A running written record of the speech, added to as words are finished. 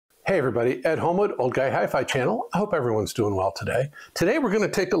Hey everybody, Ed Homewood, Old Guy Hi-Fi channel. I hope everyone's doing well today. Today we're going to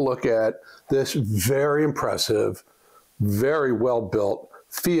take a look at this very impressive, very well built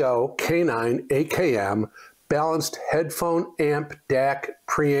FiiO K9-AKM balanced headphone amp DAC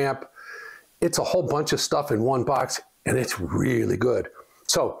preamp. It's a whole bunch of stuff in one box and it's really good.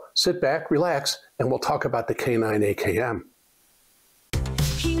 So sit back, relax, and we'll talk about the K9-AKM.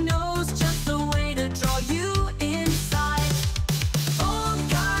 He knows just the way to draw you inside. Old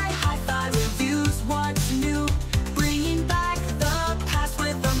Guy Hi-Fi reviews what's new, bringing back the past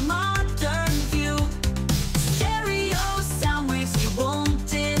with a modern view. Stereo sound waves he won't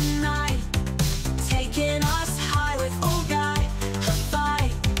deny, taking us high with Old Guy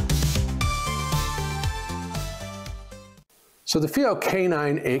Hi-Fi. So the FiiO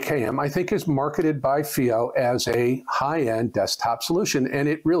K9-AKM, I think, is marketed by FiiO as a high-end desktop solution, and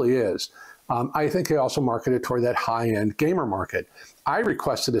it really is. I think they also market it toward that high-end gamer market. I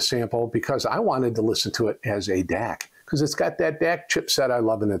requested a sample because I wanted to listen to it as a DAC, because it's got that DAC chipset I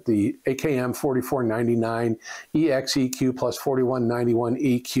love in it, the AKM 4499 EX-EQ plus 4191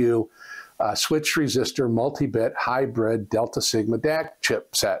 EQ, switched resistor, multi-bit, hybrid, Delta Sigma DAC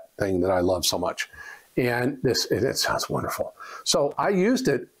chipset thing that I love so much. And it sounds wonderful. So I used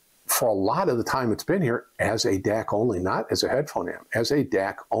it for a lot of the time it's been here as a DAC only, not as a headphone amp, as a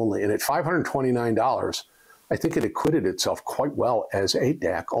DAC only. And at $529, I think it acquitted itself quite well as a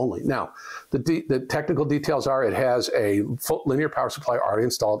DAC only. Now, the technical details are it has a full linear power supply already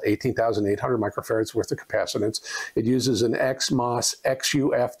installed, 18,800 microfarads worth of capacitance. It uses an XMOS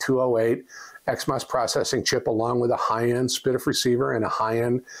XUF208 XMOS processing chip along with a high-end SPDIF receiver and a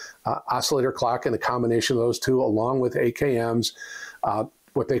high-end oscillator clock, and the combination of those two along with AKM's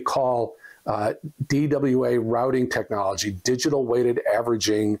what they call DWA routing technology, digital weighted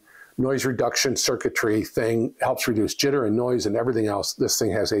averaging noise reduction circuitry thing, helps reduce jitter and noise and everything else. This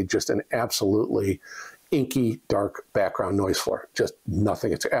thing has just an absolutely inky, dark background noise floor. Just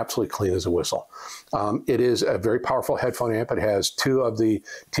nothing. It's absolutely clean as a whistle. It is a very powerful headphone amp. It has two of the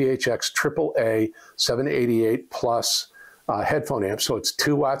THX AAA 788 plus headphone amps. So it's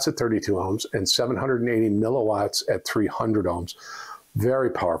 2 watts at 32 ohms and 780 milliwatts at 300 ohms. Very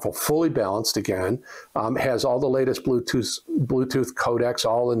powerful, fully balanced again, has all the latest Bluetooth codecs,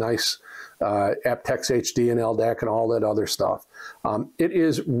 all the nice aptX HD and LDAC and all that other stuff. It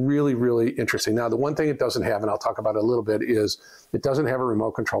is really, really interesting. Now, the one thing it doesn't have, and I'll talk about it a little bit, is it doesn't have a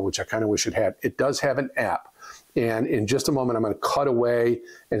remote control, which I kind of wish it had. It does have an app. And in just a moment, I'm going to cut away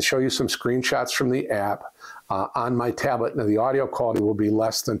and show you some screenshots from the app on my tablet. Now, the audio quality will be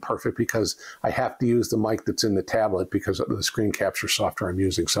less than perfect because I have to use the mic that's in the tablet because of the screen capture software I'm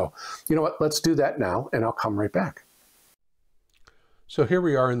using. So, you know what? Let's do that now, and I'll come right back. So here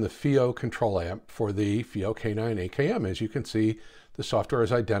we are in the FiiO control amp for the FiiO K9-AKM. As you can see, the software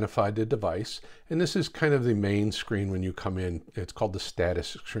has identified the device, and this is kind of the main screen when you come in. It's called the status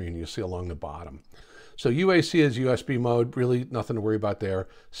screen you'll see along the bottom. So UAC is USB mode, really nothing to worry about there.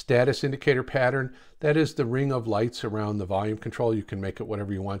 Status indicator pattern, that is the ring of lights around the volume control. You can make it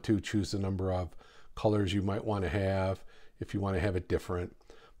whatever you want to, choose the number of colors you might want to have if you want to have it different.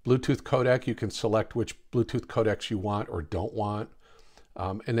 Bluetooth codec, you can select which Bluetooth codecs you want or don't want.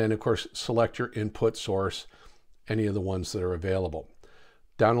 And then, of course, select your input source, any of the ones that are available.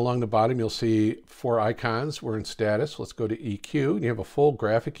 Down along the bottom, you'll see 4 icons. We're in status. Let's go to EQ. And you have a full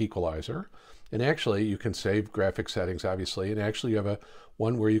graphic equalizer. And actually, you can save graphic settings, obviously. And actually, you have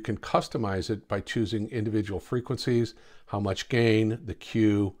one where you can customize it by choosing individual frequencies, how much gain, the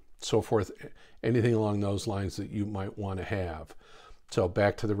Q, so forth, anything along those lines that you might want to have. So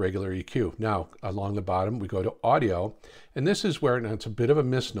back to the regular EQ. Now, along the bottom, we go to audio. And this is where, now it's a bit of a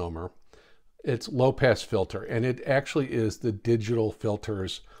misnomer, it's low-pass filter. And it actually is the digital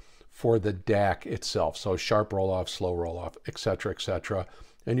filters for the DAC itself. So sharp roll-off, slow roll-off, etc., etc.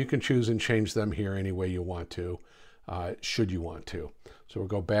 And you can choose and change them here any way you want to, should you want to. So we'll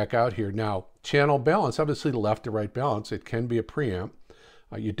go back out here. Now, channel balance, obviously the left to right balance, it can be a preamp.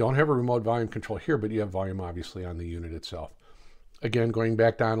 You don't have a remote volume control here, but you have volume obviously on the unit itself. Again, going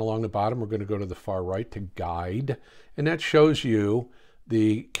back down along the bottom, we're going to go to the far right to guide, and that shows you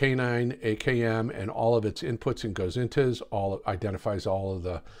the K9-AKM and all of its inputs and goes intos, identifies all of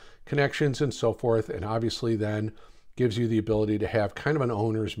the connections and so forth, and obviously then gives you the ability to have kind of an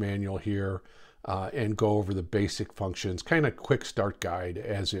owner's manual here and go over the basic functions, kind of quick start guide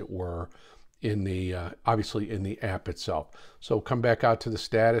as it were in the, obviously in the app itself. So come back out to the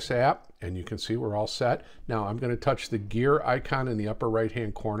status app and you can see we're all set. Now I'm going to touch the gear icon in the upper right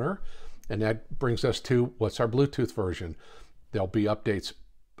hand corner, and that brings us to what's our Bluetooth version. There'll be updates,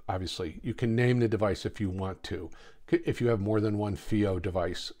 obviously. You can name the device if you want to. if you have more than one FiiO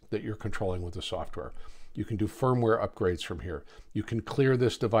device that you're controlling with the software. You can do firmware upgrades from here. You can clear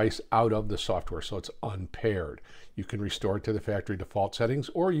this device out of the software so it's unpaired. You can restore it to the factory default settings,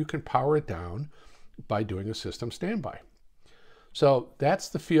 or you can power it down by doing a system standby. So that's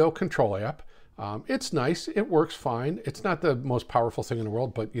the FiiO control app. It's nice, it works fine. It's not the most powerful thing in the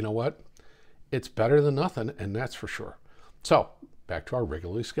world, but you know what? It's better than nothing, and that's for sure. So back to our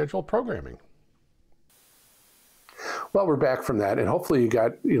regularly scheduled programming. Well, we're back from that, and hopefully you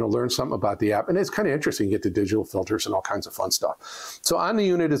got, learned something about the app. And it's kind of interesting. You get the digital filters and all kinds of fun stuff. So on the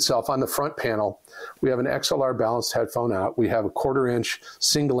unit itself, on the front panel, we have an XLR balanced headphone out. We have a 1/4 inch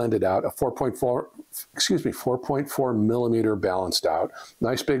single-ended out, a 4.4 millimeter balanced out.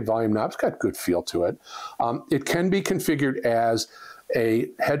 Nice big volume knob. It's got good feel to it. It can be configured as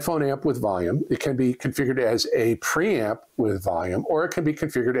a headphone amp with volume. It can be configured as a preamp with volume, or it can be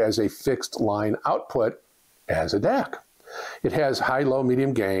configured as a fixed line output as a DAC. It has high, low,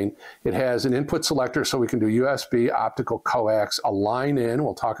 medium gain. It has an input selector so we can do USB, optical, coax, a line in,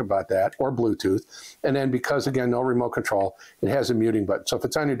 we'll talk about that, or Bluetooth. And then because, again, no remote control, it has a muting button. So if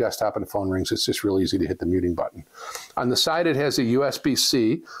it's on your desktop and the phone rings, it's just really easy to hit the muting button. On the side, it has a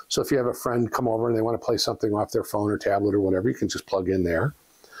USB-C. So if you have a friend come over and they want to play something off their phone or tablet or whatever, you can just plug in there.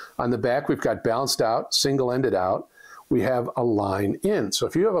 On the back, we've got balanced out, single-ended out. We have a line in. So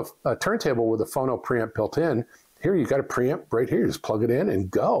if you have a turntable with a phono preamp built in, here you've got a preamp right here. You just plug it in and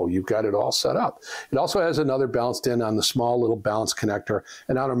go. You've got it all set up. It also has another balanced in on the small little balance connector.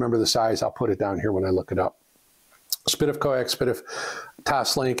 And I don't remember the size. I'll put it down here when I look it up. SPDIF coax, SPDIF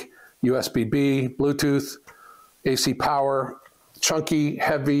Toslink, USB-B, Bluetooth, AC power, chunky,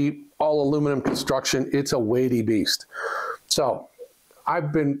 heavy, all aluminum construction. It's a weighty beast. So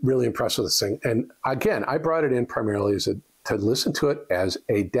I've been really impressed with this thing. And again, I brought it in primarily to listen to it as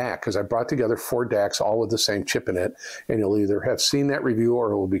a DAC, because I brought together 4 DACs, all with the same chip in it. And you'll either have seen that review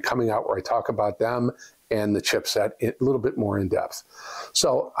or it will be coming out where I talk about them and the chipset a little bit more in depth.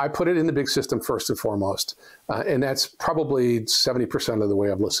 So I put it in the big system first and foremost. And that's probably 70% of the way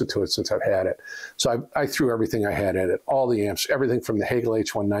I've listened to it since I've had it. So I threw everything I had at it, all the amps, everything from the Hagel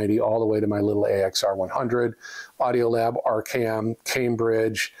H190 all the way to my little AXR 100, Audiolab, Arcam,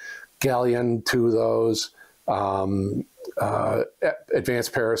 Cambridge, Galleon, 2 of those,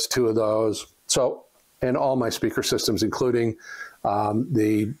 Advanced Paris, 2 of those. So, and all my speaker systems, including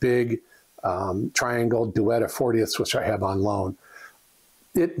the big triangle Duetta 40ths, which I have on loan.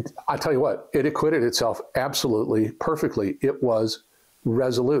 I tell you what, it acquitted itself absolutely perfectly. It was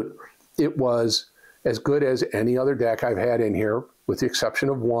resolute. It was as good as any other DAC I've had in here, with the exception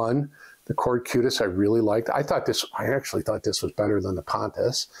of one, the Chord Cutis I really liked. I actually thought this was better than the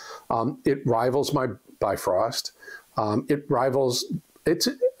Pontus. It rivals my Bifrost. It rivals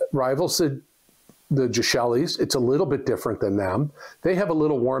the Gishellis. It's a little bit different than them. They have a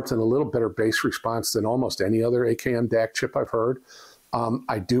little warmth and a little better bass response than almost any other AKM DAC chip I've heard.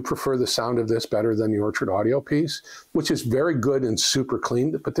 I do prefer the sound of this better than the Orchard Audio piece, which is very good and super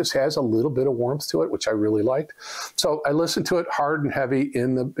clean, but this has a little bit of warmth to it, which I really liked. So I listened to it hard and heavy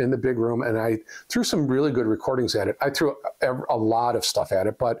in the big room, and I threw some really good recordings at it. I threw a lot of stuff at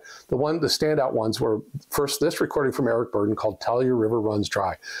it, but the standout ones were, first, this recording from Eric Burdon called Tell Your River Runs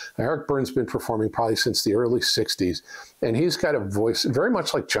Dry. Now, Eric Burdon's been performing probably since the early 60s, and he's got a voice very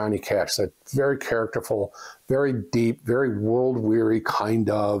much like Johnny Cash, that very characterful, very deep, very world-weary kind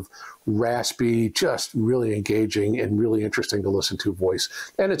of raspy, just really engaging and really interesting to listen to voice.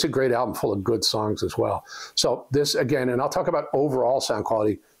 And it's a great album full of good songs as well. So this, again, and I'll talk about overall sound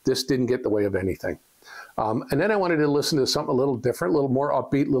quality, this didn't get in the way of anything. And then I wanted to listen to something a little different, a little more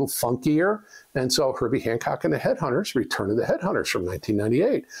upbeat, a little funkier. And so Herbie Hancock and the Headhunters, Return of the Headhunters from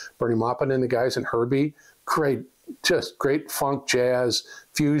 1998. Bernie Maupin and the guys and Herbie, just great funk, jazz,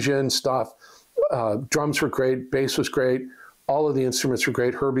 fusion stuff. Drums were great, bass was great, all of the instruments were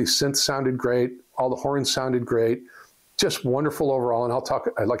great. Herbie's synth sounded great, all the horns sounded great, just wonderful overall. And I'll talk,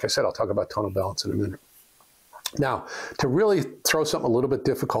 like I said, I'll talk about tonal balance in a minute. Now, to really throw something a little bit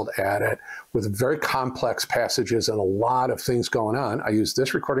difficult at it, with very complex passages and a lot of things going on, I used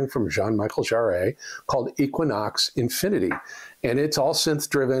this recording from Jean-Michel Jarre called Equinox Infinity. And it's all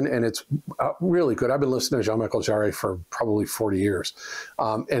synth-driven, and it's really good. I've been listening to Jean-Michel Jarre for probably 40 years.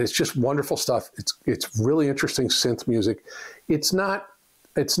 And it's just wonderful stuff. It's really interesting synth music. It's not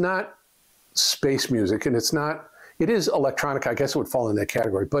space music, and it is electronic. I guess it would fall in that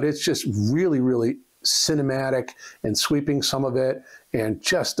category. But it's just really, really cinematic and sweeping, some of it, and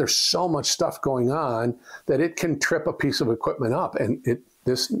just there's so much stuff going on that it can trip a piece of equipment up, and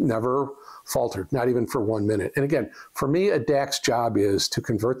This never faltered, not even for 1 minute. And again, for me, a DAC's job is to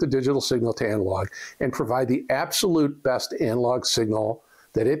convert the digital signal to analog and provide the absolute best analog signal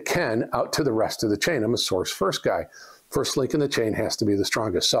that it can out to the rest of the chain. I'm a source first guy. First link in the chain has to be the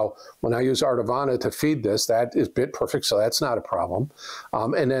strongest. So when I use Artivana to feed this, that is bit perfect, so that's not a problem.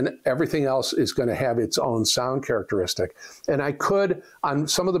 And then everything else is going to have its own sound characteristic. And I could, on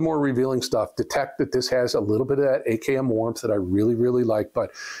some of the more revealing stuff, detect that this has a little bit of that AKM warmth that I really, really like,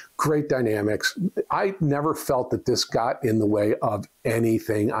 but great dynamics. I never felt that this got in the way of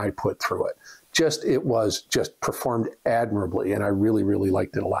anything I put through it. It was just performed admirably, and I really, really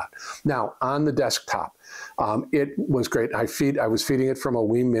liked it a lot. Now, on the desktop, it was great. I was feeding it from a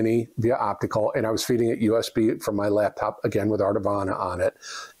Wii Mini via optical, and I was feeding it USB from my laptop, again, with Artivana on it.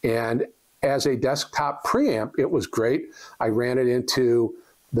 And as a desktop preamp, it was great. I ran it into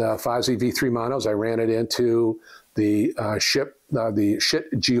the Fozzy V3 monos. I ran it into the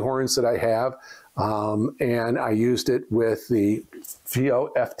Schiit G-horns that I have. And I used it with the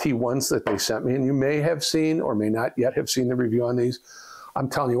FiiO FT1s that they sent me, and you may have seen or may not yet have seen the review on these. I'm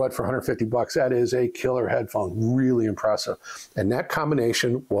telling you what, for 150 bucks, that is a killer headphone, really impressive. And that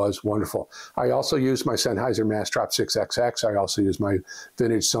combination was wonderful. I also used my Sennheiser Massdrop 6XX. I also used my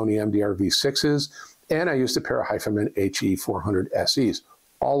vintage Sony MDR V6s, and I used a pair of Hifi HE400 SEs.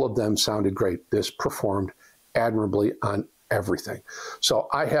 All of them sounded great. This performed admirably on everything. So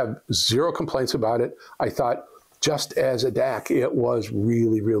I have zero complaints about it. I thought just as a DAC, it was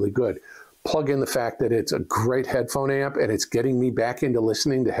really, really good. Plug in the fact that it's a great headphone amp and it's getting me back into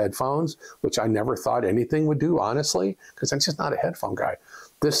listening to headphones, which I never thought anything would do, honestly, because I'm just not a headphone guy.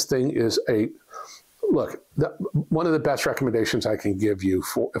 This thing is look, one of the best recommendations I can give you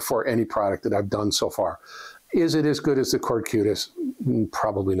for any product that I've done so far. Is it as good as the Cord Cutis?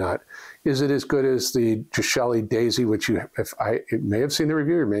 Probably not. Is it as good as the Gishelli Daisy, which you may have seen the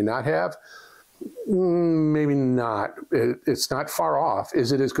review, or may not have? Maybe not. It's not far off.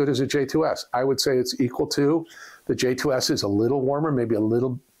 Is it as good as a J2S? I would say it's equal to. The J2S is a little warmer, maybe a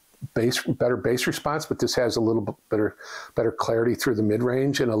little better bass response, but this has a little better clarity through the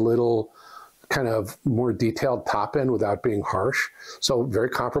mid-range and a little kind of more detailed top end without being harsh. So very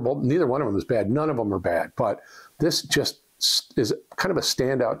comparable. Neither one of them is bad. None of them are bad. But this just is kind of a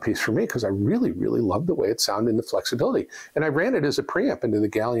standout piece for me because I really, really love the way it sounded and the flexibility. And I ran it as a preamp into the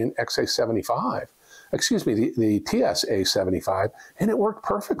Galleon XA75, excuse me, the TSA75, and it worked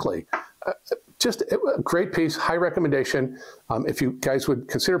perfectly. Just a great piece, high recommendation. If you guys would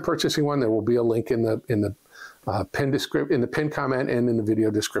consider purchasing one, there will be a link in the pinned comment and in the video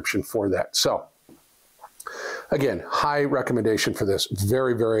description for that. So again, high recommendation for this.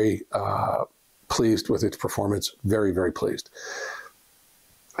 Very, very pleased with its performance. Very, very pleased.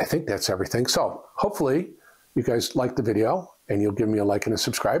 I think that's everything. So hopefully you guys liked the video and you'll give me a like and a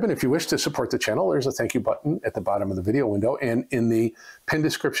subscribe. And if you wish to support the channel, there's a thank you button at the bottom of the video window. And in the pinned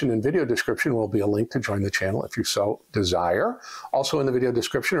description and video description will be a link to join the channel if you so desire. Also in the video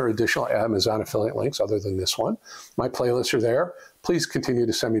description are additional Amazon affiliate links other than this one. My playlists are there. Please continue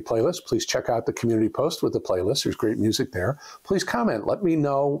to send me playlists. Please check out the community post with the playlist. There's great music there. Please comment. Let me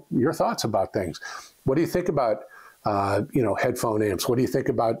know your thoughts about things. What do you think about headphone amps? What do you think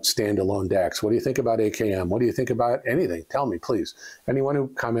about standalone DACs? What do you think about AKM? What do you think about anything? Tell me, please. Anyone who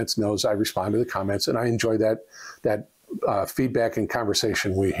comments knows I respond to the comments, and I enjoy that feedback and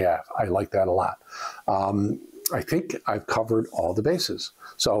conversation we have. I like that a lot. I think I've covered all the bases.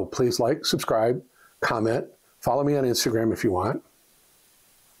 So please like, subscribe, comment, follow me on Instagram if you want.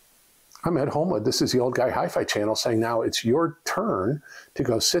 I'm Ed Homewood. This is the Old Guy Hi-Fi channel saying now it's your turn to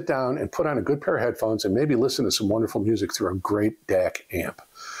go sit down and put on a good pair of headphones and maybe listen to some wonderful music through a great DAC amp.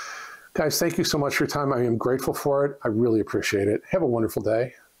 Guys, thank you so much for your time. I am grateful for it. I really appreciate it. Have a wonderful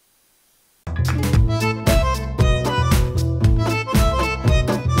day.